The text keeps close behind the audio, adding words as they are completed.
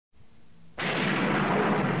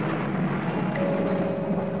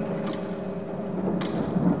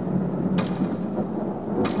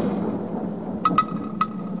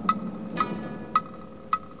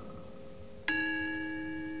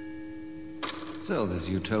So this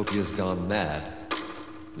utopia's gone mad.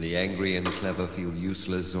 The angry and clever feel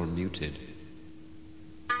useless or muted.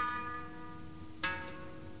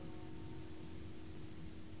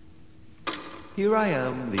 Here I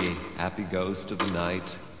am, the happy ghost of the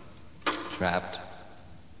night, trapped.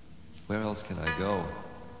 Where else can I go?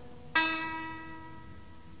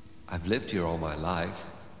 I've lived here all my life.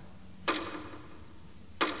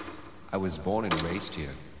 I was born and raised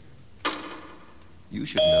here. You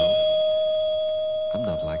should know, I'm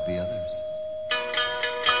not like the others.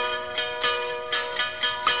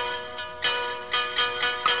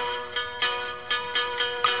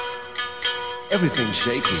 Everything's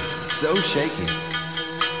shaky, so shaky.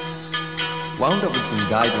 Wound up with some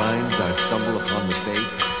guidelines, I stumble upon the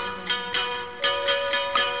faith.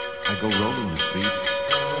 I go roaming the streets,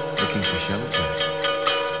 looking for shelter.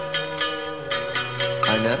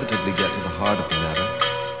 I inevitably get to the heart of the matter.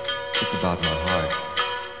 It's about my heart.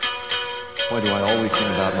 Why do I always sing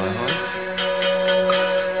about my heart?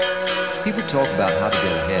 People talk about how to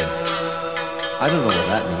get ahead. I don't know what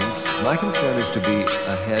that means. My concern is to be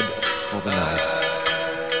ahead for the night.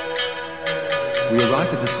 We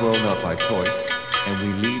arrive at this world not by choice, and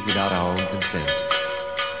we leave without our own consent.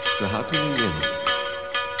 So how can we win?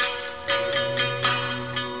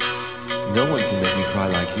 No one can make me cry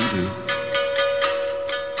like you do.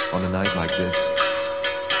 On a night like this,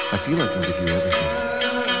 I feel I can give you everything.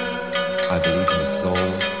 I believe in the soul,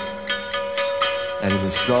 and in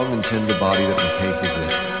the strong and tender body that encases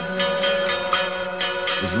it.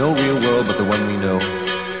 There's no real world but the one we know.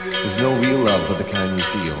 There's no real love but the kind we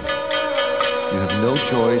feel. You have no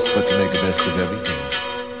choice but to make the best of everything.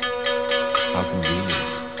 How convenient.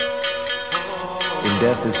 In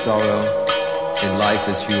death is sorrow, in life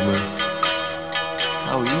is humor.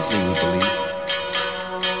 How easily we believe.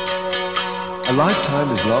 A lifetime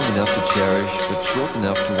is long enough to cherish, but short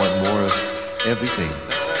enough to want more of everything.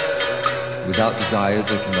 Without desires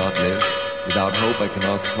I cannot live. Without hope I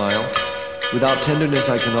cannot smile. Without tenderness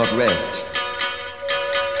I cannot rest.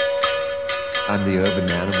 I'm the urban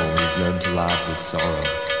animal who's learned to laugh with sorrow.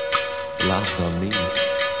 It laughs on me.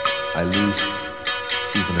 I lose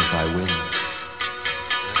even as I win.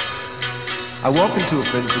 I walk into a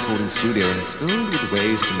friend's recording studio and it's filled with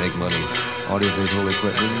ways to make money. Audiovisual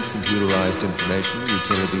equipment, computerized information,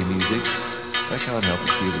 utility music. I can't help but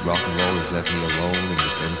feel that rock and roll has left me alone and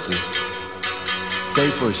defenseless.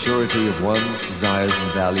 Save for a surety of one's desires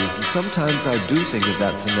and values, and sometimes I do think that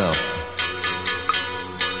that's enough.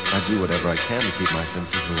 I do whatever I can to keep my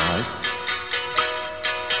senses alive.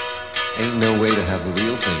 Ain't no way to have the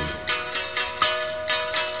real thing.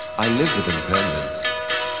 I live with impermanence,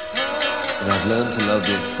 and I've learned to love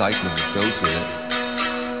the excitement that goes with it.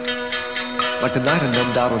 Like the night I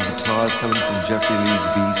numbed out on guitars coming from Jeffrey Lee's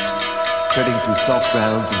Beast, treading through soft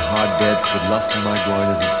grounds and hard beds with lust in my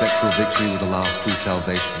groin as in sexual victory with the last true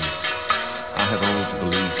salvation. I have only to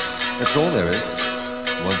believe. That's all there is.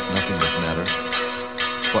 Once nothing does matter.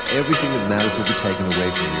 For everything that matters will be taken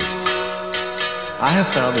away from you. I have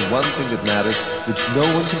found that one thing that matters, which no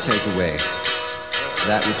one can take away,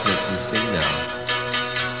 that which makes me sing now.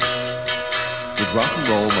 With rock and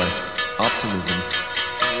roll, my optimism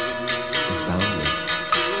is boundless.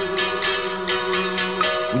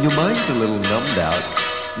 When your mind's a little numbed out,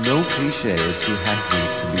 no cliche is too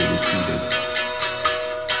hackneyed to be repeated.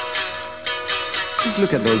 Just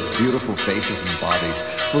look at those beautiful faces and bodies,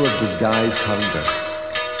 full of disguised hunger.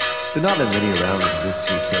 There are not that many around in this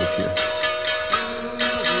utopia,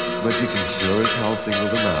 but you can sure as hell single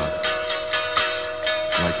them out.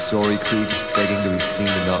 Like sorry creeps begging to be seen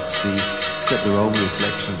and not see, except their own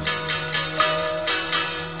reflection.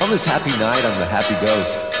 On this happy night, I'm the happy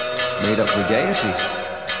ghost, made up for gaiety.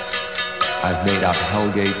 I've made out hell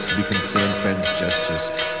gates to be concerned friends' gestures,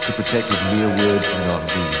 to protect with mere words and not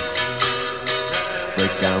deeds.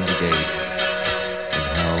 Break down the gates, and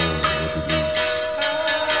hell will be loose.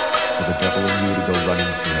 For the devil and you to go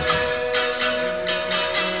running forever.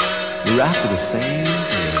 We're after the same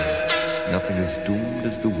thing. Nothing is doomed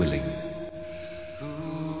as the willing.